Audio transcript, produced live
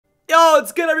Yo,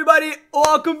 it's good, everybody.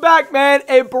 Welcome back, man.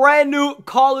 A brand new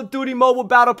Call of Duty Mobile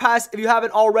Battle Pass. If you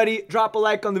haven't already, drop a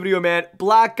like on the video, man.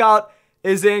 Blackout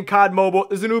is in COD Mobile.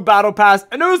 There's a new Battle Pass,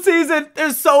 a new season.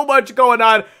 There's so much going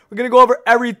on. We're going to go over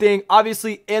everything,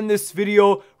 obviously, in this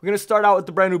video. We're going to start out with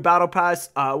the brand new Battle Pass.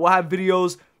 We'll have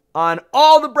videos on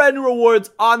all the brand new rewards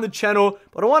on the channel.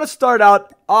 But I want to start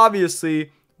out,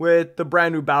 obviously, with the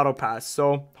brand new Battle Pass.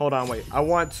 So, hold on, wait. I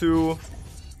want to...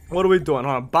 What are we doing?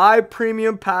 Hold on. Buy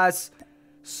premium pass.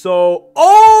 So,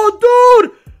 oh,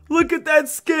 dude, look at that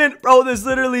skin. Bro, there's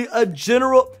literally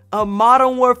a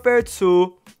Modern Warfare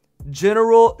 2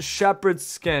 General Shepherd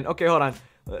skin. Okay, hold on.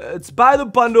 Let's buy the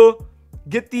bundle.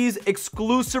 Get these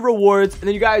exclusive rewards. And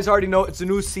then you guys already know it's a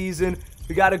new season.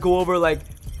 We got to go over, like,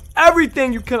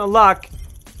 everything you can unlock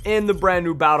in the brand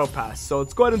new Battle Pass. So,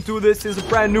 let's go ahead and do this. Here's a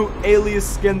brand new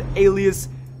Alias skin. Alias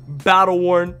Battle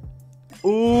Worn.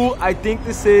 Ooh, I think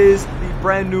this is the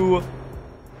brand new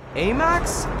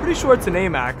AMAX? Pretty sure it's an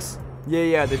AMAX.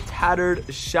 Yeah, the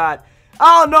tattered shot.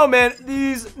 I don't know, man.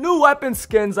 These new weapon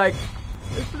skins, like,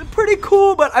 they're pretty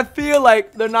cool, but I feel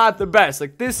like they're not the best.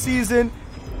 Like, this season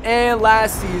and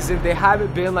last season, they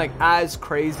haven't been, like, as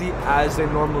crazy as they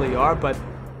normally are. But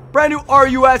brand new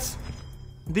RUS,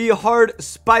 the hard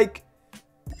spike,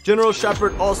 General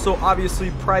Shepherd, also obviously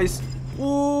priced.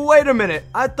 Ooh, wait a minute.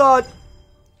 I thought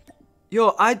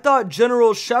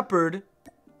General Shepherd...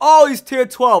 Oh, he's tier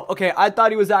 12. Okay, I thought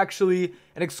he was actually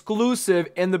an exclusive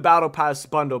in the Battle Pass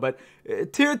bundle. But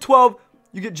tier 12,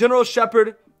 you get General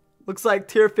Shepherd. Looks like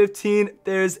tier 15,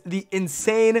 there's the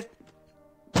insane...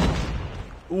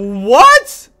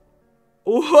 What?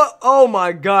 Oh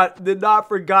my god, did not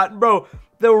forgotten. Bro,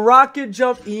 the rocket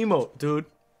jump emote, dude.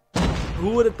 Who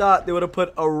would have thought they would have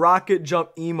put a rocket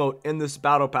jump emote in this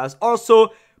Battle Pass? Also,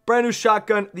 brand new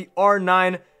shotgun, the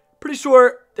R9. Pretty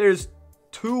sure there's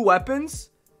two weapons.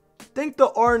 I think the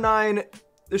R9,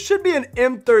 there should be an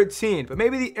M13, but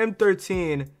maybe the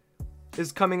M13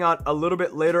 is coming out a little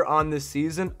bit later on this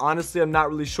season. Honestly, I'm not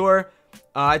really sure.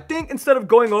 I think instead of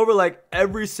going over like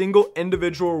every single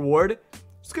individual reward,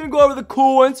 just gonna go over the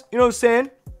cool ones. You know what I'm saying?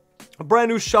 A brand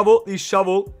new shovel, the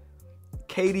shovel,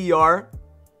 KDR,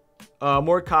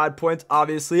 more COD points,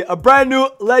 obviously. A brand new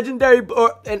legendary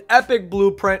or an epic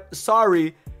blueprint.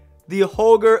 Sorry. The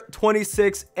Holger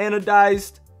 26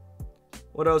 anodized.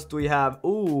 What else do we have?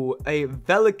 Ooh, a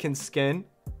Velikan skin.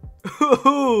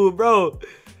 Ooh, bro.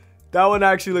 That one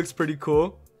actually looks pretty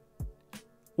cool.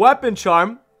 Weapon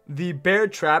charm. The bear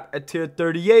trap at tier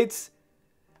 38.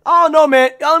 I don't know,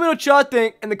 man. Y'all let me know what y'all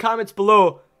think in the comments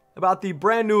below about the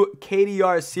brand new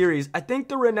KDR series. I think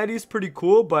the Renetti's pretty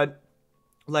cool, but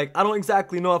like I don't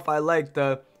exactly know if I like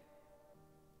the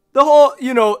whole,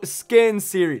 you know, skin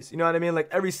series. You know what I mean? Like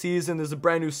every season there's a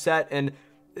brand new set, and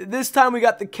this time we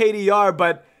got the KDR,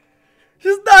 but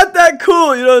it's not that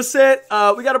cool. You know what I'm saying?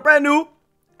 We got a brand new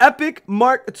Epic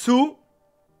Mark II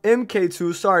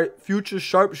MK2. Sorry, Future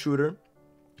Sharpshooter.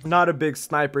 Not a big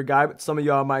sniper guy, but some of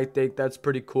y'all might think that's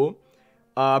pretty cool.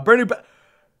 Brand new.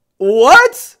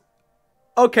 What?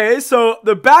 Okay, so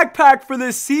the backpack for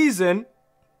this season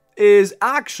is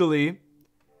actually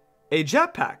a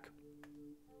jetpack.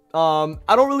 I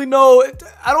don't really know.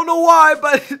 I don't know why,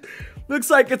 but looks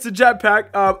like it's a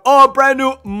jetpack. Oh, a brand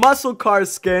new muscle car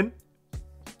skin.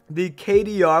 The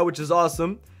KDR, which is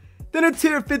awesome. Then in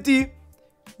tier 50,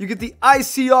 you get the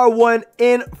ICR1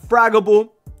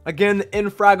 Infraggable. Again, the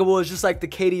Infraggable is just like the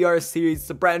KDR series. It's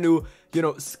a brand new, you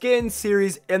know, skin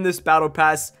series in this Battle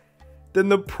Pass. Then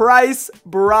the Price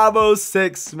Bravo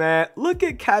 6, man. Look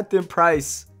at Captain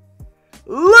Price.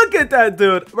 Look at that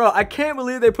dude. Bro, I can't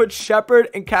believe they put Shepherd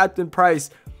and Captain Price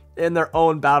in their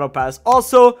own Battle Pass.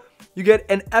 Also, you get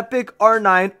an epic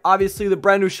R9. Obviously, the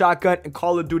brand new shotgun in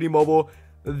Call of Duty Mobile.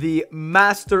 The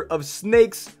Master of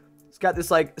Snakes. It's got this,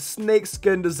 like, snake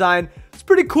skin design. It's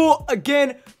pretty cool.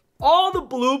 Again, all the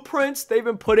blueprints they've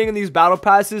been putting in these Battle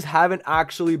Passes haven't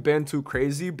actually been too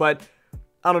crazy. But,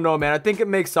 I don't know, man. I think it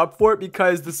makes up for it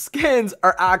because the skins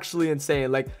are actually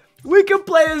insane. Like, we can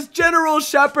play as General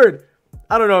Shepherd.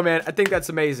 I don't know, man. I think that's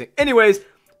amazing. Anyways,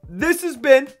 this has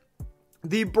been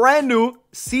the brand new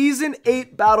Season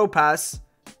 8 Battle Pass.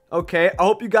 Okay, I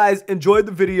hope you guys enjoyed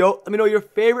the video. Let me know your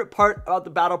favorite part about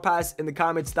the Battle Pass in the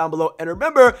comments down below. And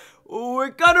remember, we're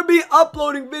gonna be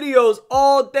uploading videos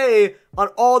all day on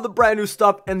all the brand new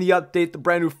stuff and the update, the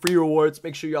brand new free rewards.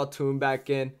 Make sure y'all tune back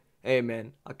in. Hey,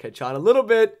 man, I'll catch y'all in a little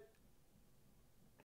bit.